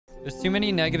There's too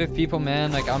many negative people,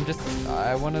 man. Like,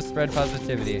 I want to spread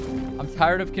positivity. I'm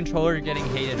tired of controller getting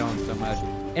hated on so much.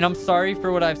 And I'm sorry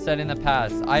for what I've said in the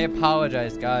past. I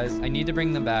apologize, guys. I need to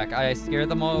bring them back. I scared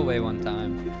them all away one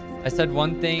time. I said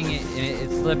one thing and it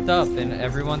slipped up and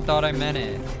everyone thought I meant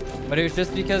it. But it was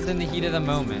just because in the heat of the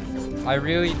moment. I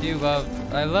really do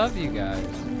I love you guys.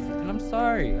 And I'm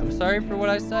sorry. I'm sorry for what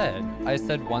I said. I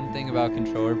said one thing about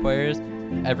controller players.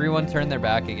 Everyone turned their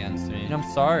back against me. And I'm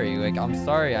sorry. Like, I'm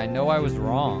sorry. I know I was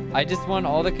wrong. I just want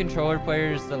all the controller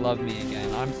players to love me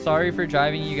again. I'm sorry for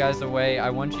driving you guys away. I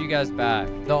want you guys back.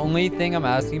 The only thing I'm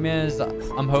asking is,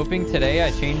 I'm hoping today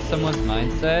I changed someone's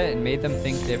mindset and made them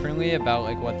think differently about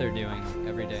like what they're doing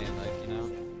every day in life, you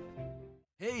know?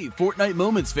 Hey, Fortnite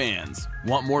Moments fans.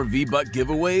 Want more V-Buck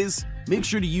giveaways? Make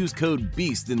sure to use code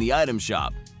BEAST in the item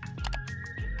shop.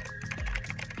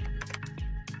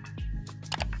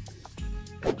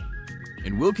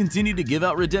 And we'll continue to give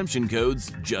out redemption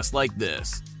codes just like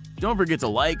this. Don't forget to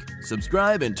like,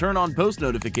 subscribe, and turn on post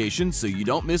notifications so you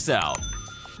don't miss out.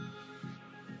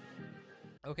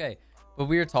 Okay, but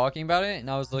we were talking about it, and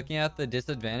I was looking at the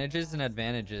disadvantages and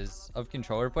advantages of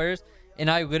controller players, and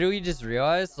I literally just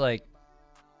realized, like,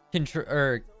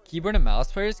 keyboard and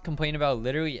mouse players complain about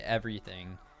literally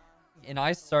everything. And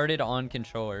I started on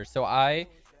controller, so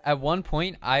at one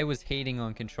point, I was hating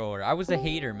on controller. I was a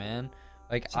hater, man.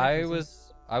 Like, I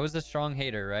was a strong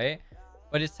hater, right?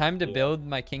 But it's time to build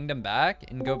my kingdom back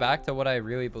and go back to what I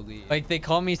really believe. Like, they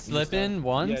called me slipping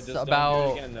once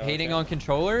about hating on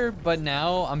controller, but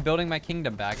now I'm building my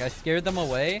kingdom back. I scared them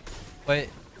away, but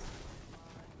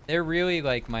they're really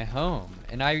like my home.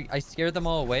 And I scared them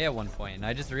all away at one point, and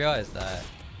I just realized that.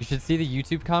 You should see the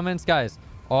YouTube comments, guys.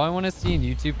 All I want to see in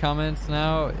YouTube comments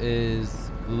now is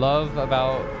love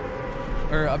about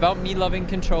me loving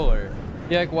controller.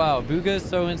 Be like, wow, Bugha is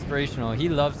so inspirational. He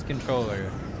loves controller.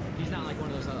 He's not like one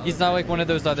of those other He's not like one of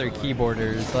those other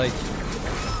keyboarders. Like,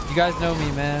 you guys know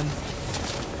me, man.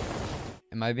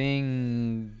 Am I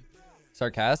being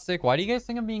sarcastic? Why do you guys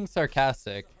think I'm being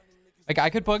sarcastic? Like, I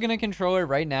could plug in a controller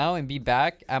right now and be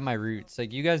back at my roots.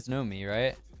 Like, you guys know me,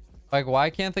 right? Like, why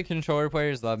can't the controller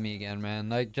players love me again, man?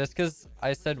 Like, just because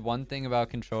I said one thing about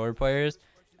controller players,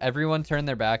 everyone turned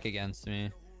their back against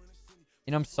me.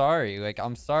 And I'm sorry. Like,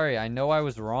 I'm sorry. I know I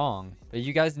was wrong. But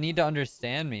you guys need to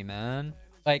understand me, man.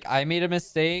 Like, I made a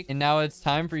mistake, and now it's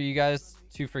time for you guys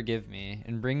to forgive me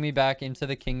and bring me back into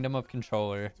the kingdom of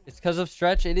controller. It's because of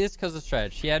Stretch. It is because of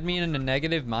Stretch. He had me in a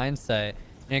negative mindset,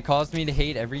 and it caused me to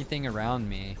hate everything around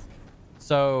me.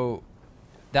 So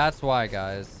that's why,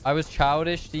 guys. I was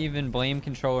childish to even blame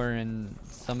controller in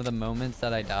some of the moments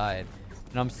that I died.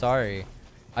 And I'm sorry.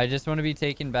 I just want to be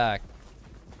taken back.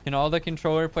 Can all the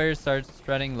controller players start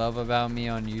spreading love about me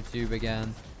on YouTube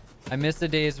again? I miss the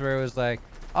days where it was like,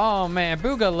 oh man,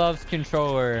 Bugha loves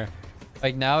controller.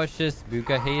 Like, now it's just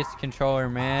Bugha hates controller,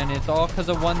 man. It's all because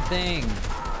of one thing.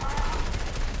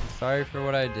 Sorry for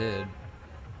what I did.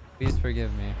 Please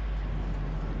forgive me.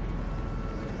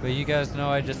 But you guys know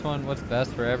I just want what's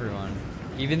best for everyone.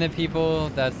 Even the people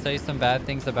that say some bad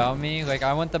things about me, like,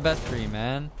 I want the best for you,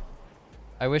 man.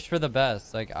 I wish for the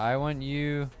best. Like, I want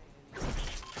you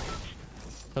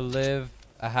to live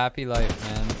a happy life,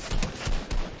 man.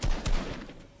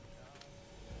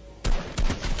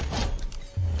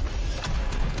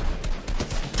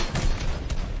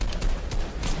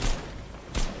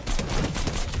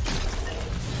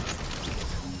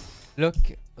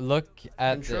 Look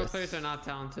at Control this. players are not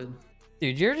talented.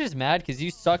 Dude, you're just mad because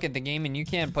you suck at the game and you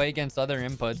can't play against other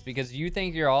inputs because you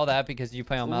think you're all that because you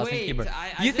play on mouse and keyboard.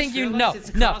 You think you no.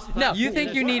 You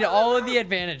think you need all of the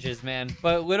advantages, man.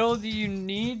 But little do you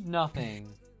need nothing.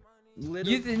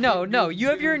 No. You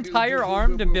have your entire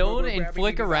arm to build and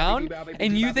flick around,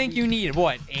 and you think you need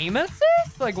what? Aim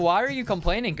assist? Like, why are you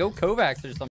complaining? Go Kovacs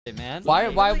or something, man.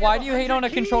 Why do you hate on a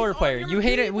controller player? You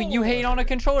hate on a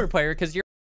controller player because you're.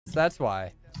 That's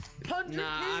why. Nah,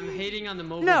 I'm hating on the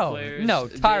mobile players. No,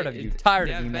 tired of you,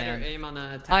 man. Aim on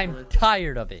a I'm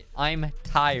tired of it. I'm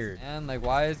tired. And like,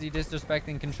 why is he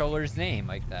disrespecting controller's name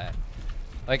like that?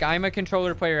 Like, I'm a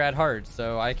controller player at heart,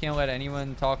 so I can't let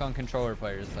anyone talk on controller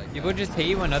players. Like, people just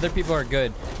hate when other people are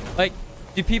good. Like,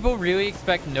 do people really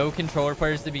expect no controller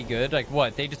players to be good? Like,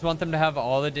 what? They just want them to have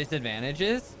all the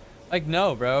disadvantages? Like,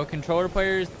 no, bro. Controller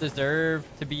players deserve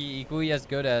to be equally as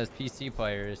good as PC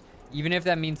players, even if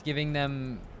that means giving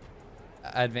them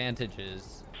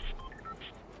advantages.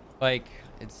 Like,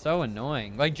 it's so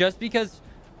annoying. Like, just because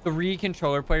 3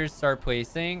 controller players start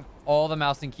placing, all the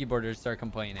mouse and keyboarders start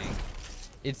complaining.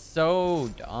 It's so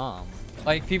dumb.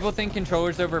 Like, people think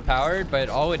controllers overpowered, but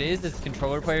all it is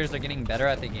controller players are getting better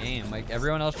at the game. Like,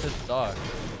 everyone else just sucks.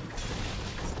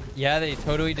 Yeah, they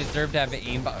totally deserve to have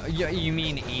aimbot. You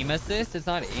mean aim assist? It's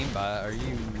not aimbot. Are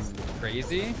you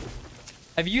crazy?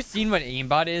 Have you seen what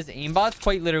aimbot is? Aimbot's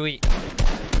quite literally...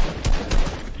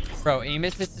 Bro, aim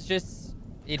assist is just...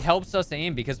 It helps us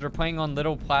aim because we're playing on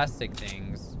little plastic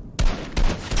things.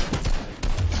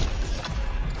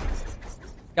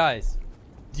 Guys,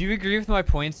 do you agree with my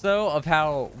points, though, of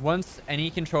how once any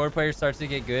controller player starts to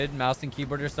get good, mouse and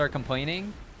keyboarders start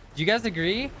complaining? Do you guys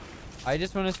agree? I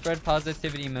just want to spread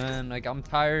positivity, man. Like, I'm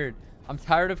tired. I'm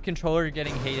tired of controller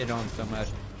getting hated on so much.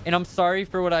 And I'm sorry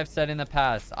for what I've said in the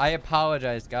past. I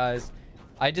apologize, guys.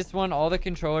 I just want all the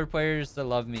controller players to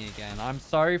love me again. I'm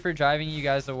sorry for driving you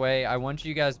guys away. I want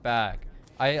you guys back.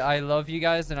 I love you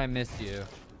guys and I miss you.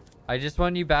 I just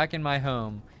want you back in my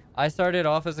home. I started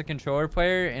off as a controller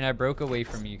player and I broke away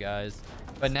from you guys.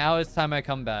 But now it's time I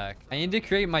come back. I need to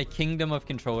create my kingdom of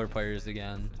controller players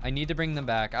again. I need to bring them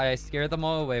back. I scared them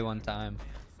all away one time.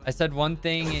 I said one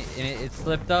thing and it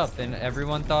slipped up and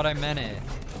everyone thought I meant it.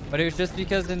 But it was just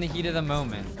because in the heat of the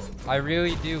moment. I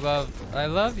really do I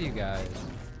love you guys.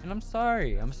 And I'm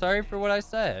sorry. I'm sorry for what I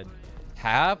said.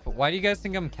 Cap? Why do you guys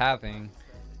think I'm capping?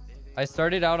 I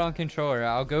started out on controller.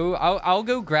 I'll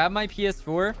go grab my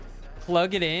PS4,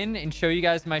 plug it in, and show you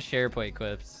guys my share play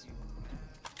clips.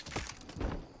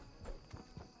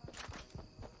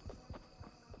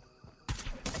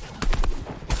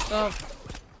 Oh.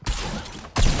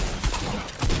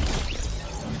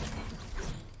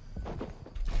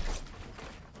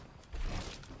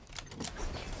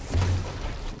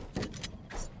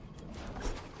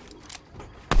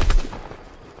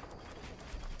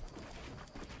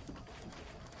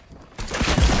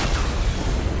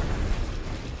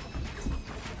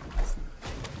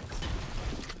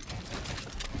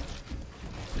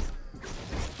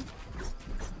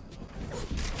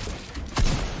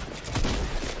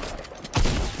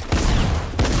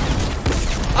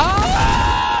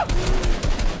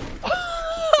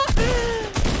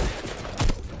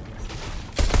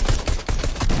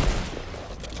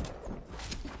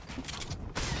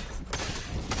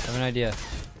 Idea.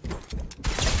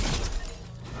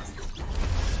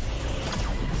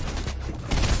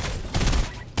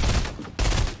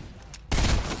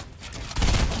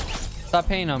 Stop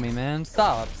hating on me, man.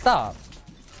 Stop.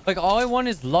 Like, all I want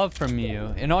is love from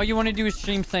you, and all you want to do is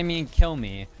stream snipe me and kill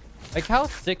me. Like, how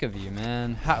sick of you,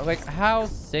 man. How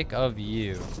sick of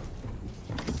you.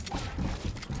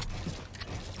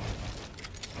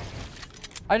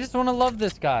 I just want to love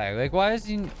this guy. Like, why does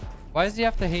he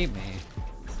have to hate me?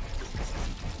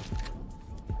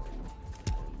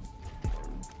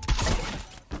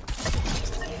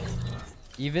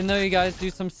 Even though you guys do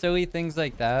some silly things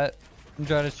like that and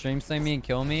try to stream snipe me and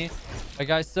kill me, like,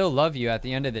 I still love you at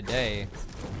the end of the day.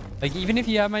 Like, even if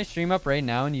you have my stream up right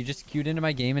now and you just queued into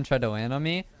my game and tried to land on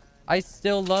me, I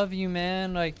still love you,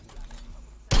 man. Like,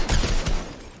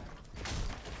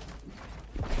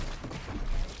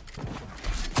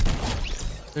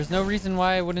 there's no reason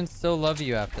why I wouldn't still love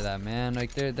you after that, man.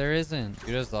 Like, there isn't.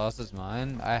 You just lost his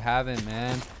mind. I haven't,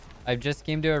 man. I've just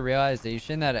came to a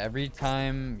realization that every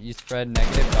time you spread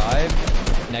negative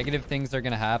vibes, negative things are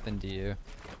going to happen to you.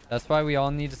 That's why we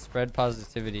all need to spread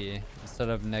positivity instead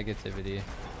of negativity.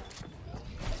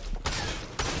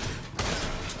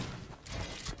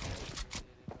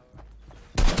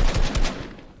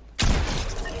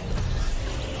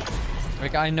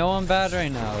 Like, I know I'm bad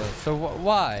right now, so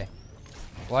why?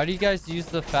 Why do you guys use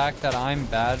the fact that I'm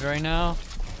bad right now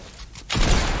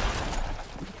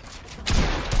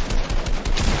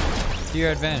to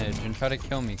your advantage and try to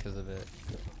kill me because of it?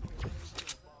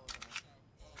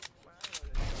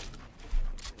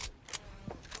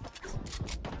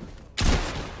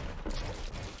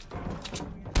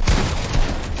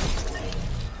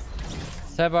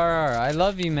 SebRR, I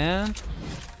love you, man.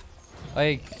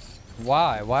 Like,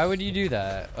 why? Why would you do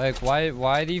that? Like,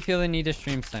 why do you feel the need to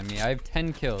stream snipe me? I have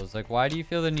 10 kills. Like, why do you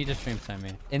feel the need to stream snipe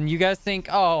me? And you guys think,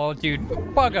 oh, dude,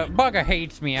 Bugha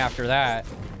hates me after that.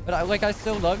 But I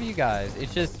still love you guys.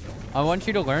 It's just, I want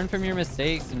you to learn from your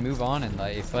mistakes and move on in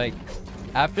life. Like,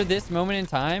 after this moment in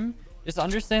time, just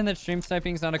understand that stream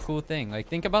sniping is not a cool thing. Like,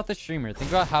 think about the streamer. Think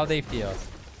about how they feel.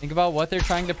 Think about what they're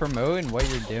trying to promote and what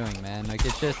you're doing, man. Like,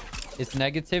 it's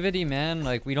negativity, man.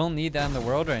 Like, we don't need that in the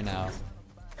world right now.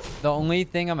 The only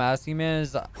thing I'm asking, man,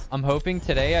 is I'm hoping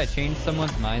today I changed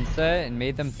someone's mindset and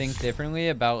made them think differently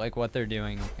about, like, what they're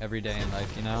doing every day in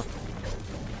life, you know?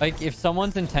 Like, if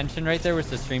someone's intention right there was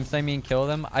to stream snipe me and kill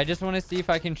them, I just want to see if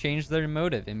I can change their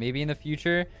motive. And maybe in the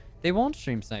future, they won't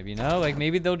stream snipe, you know? Like,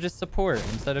 maybe they'll just support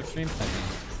instead of stream sniping.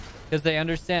 Because they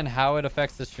understand how it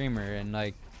affects the streamer and,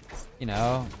 like, you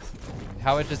know,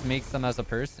 how it just makes them as a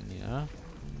person, you know?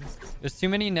 There's too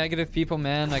many negative people,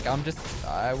 man. Like,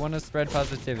 I want to spread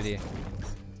positivity.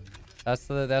 That's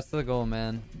the goal,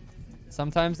 man.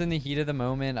 Sometimes in the heat of the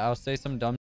moment, I'll say some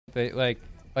dumb shit, like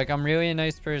I'm really a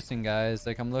nice person, guys.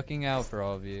 Like, I'm looking out for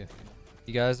all of you.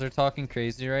 You guys are talking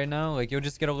crazy right now. Like, you'll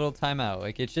just get a little timeout.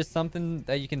 Like, it's just something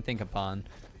that you can think upon.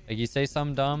 Like, you say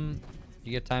something dumb,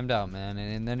 you get timed out, man.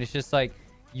 And then it's just like,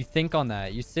 you think on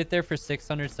that. You sit there for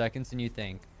 600 seconds and you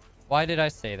think, why did I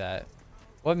say that?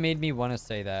 What made me want to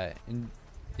say that? And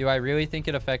do I really think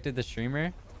it affected the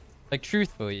streamer? Like,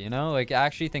 truthfully, you know? Like,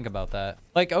 actually think about that.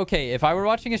 Like, okay, if I were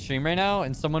watching a stream right now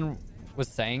and someone was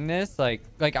saying this, like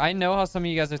I know how some of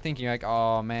you guys are thinking, like,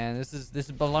 oh man, this is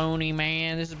baloney,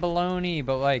 man. This is baloney.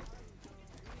 But like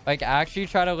actually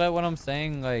try to let what I'm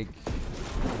saying, like,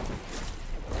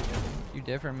 you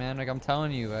different, man. Like, I'm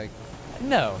telling you, like,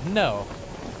 no.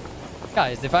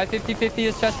 Guys, if I 50-50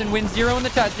 this chest and win, 0 in the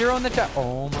chat, 0 in the chat.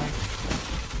 Oh my.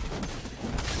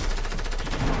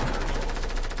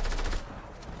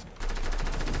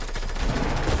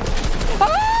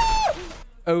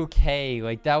 Okay,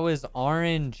 like, that was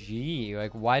RNG.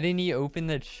 Like, why didn't he open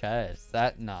the chest?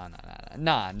 That nah,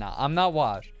 I'm not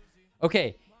washed.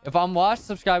 Okay, if I'm washed,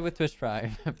 subscribe with Twitch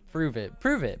Prime. prove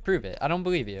it. I don't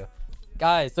believe you,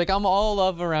 guys. Like, I'm all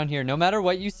love around here. No matter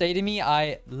what you say to me,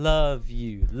 I love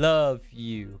you. No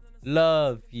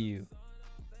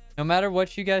matter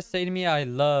what you guys say to me, I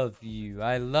love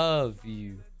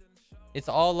you. It's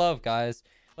all love, guys.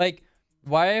 Like,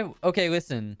 why? Okay,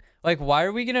 listen. Like, why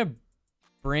are we gonna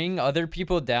bring other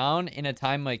people down in a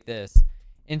time like this,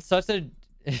 in such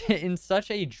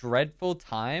a dreadful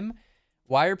time?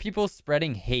 Why are people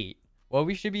spreading hate? What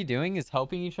we should be doing is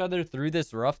helping each other through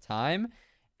this rough time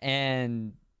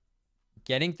and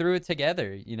getting through it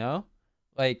together, you know?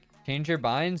 Like, change your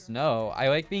binds? No, I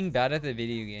like being bad at the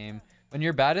video game. When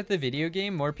you're bad at the video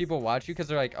game, more people watch you because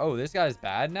they're like, oh, this guy's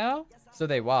bad now, so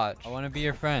they watch. I want to be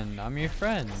your friend. I'm your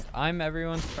friend. I'm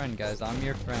everyone's friend, guys. I'm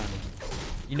your friend.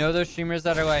 You know those streamers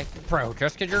that are like, bro,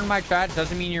 just because you're in my chat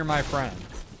doesn't mean you're my friend.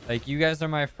 Like, you guys are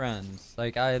my friends.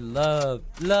 Like, I love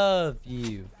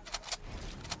you.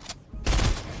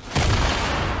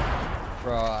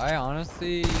 Bro, I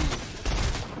honestly...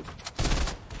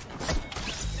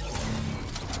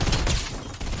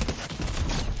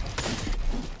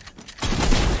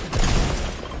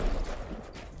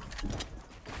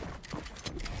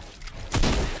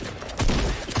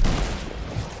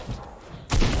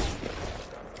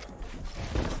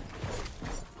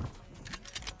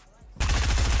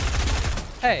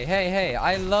 Hey,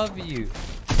 I love you.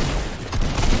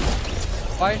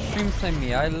 Why stream play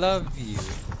me? I love you.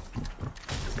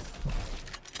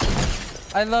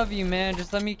 I love you, man.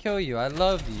 Just let me kill you. I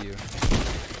love you.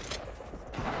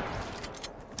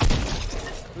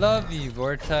 Love you,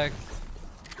 Vortex.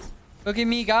 Look at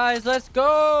me, guys. Let's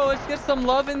go. Let's get some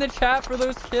love in the chat for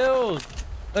those kills.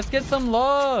 Let's get some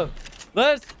love.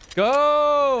 Let's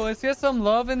go. Let's get some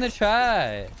love in the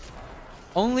chat.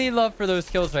 Only love for those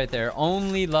kills right there.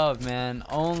 Only love, man.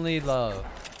 Only love.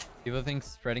 People think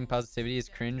spreading positivity is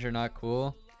cringe or not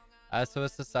cool. That's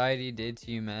what society did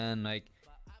to you, man. Like,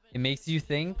 it makes you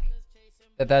think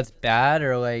that that's bad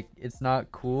or like it's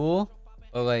not cool.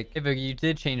 But like, hey, Boogie, you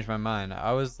did change my mind.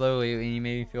 I was low lately and you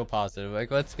made me feel positive.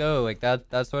 Like, let's go. Like,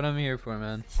 that's what I'm here for,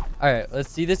 man. All right, let's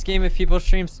see this game if people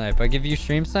stream snipe. I give you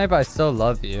stream snipe, I still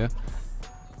love you.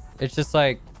 It's just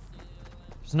like,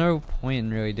 there's no point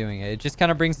in really doing it. It just kind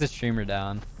of brings the streamer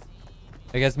down.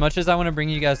 Like, as much as I want to bring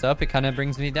you guys up, it kind of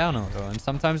brings me down a little. And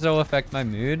sometimes it'll affect my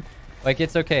mood. Like,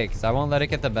 it's okay, because I won't let it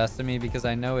get the best of me because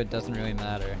I know it doesn't really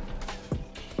matter.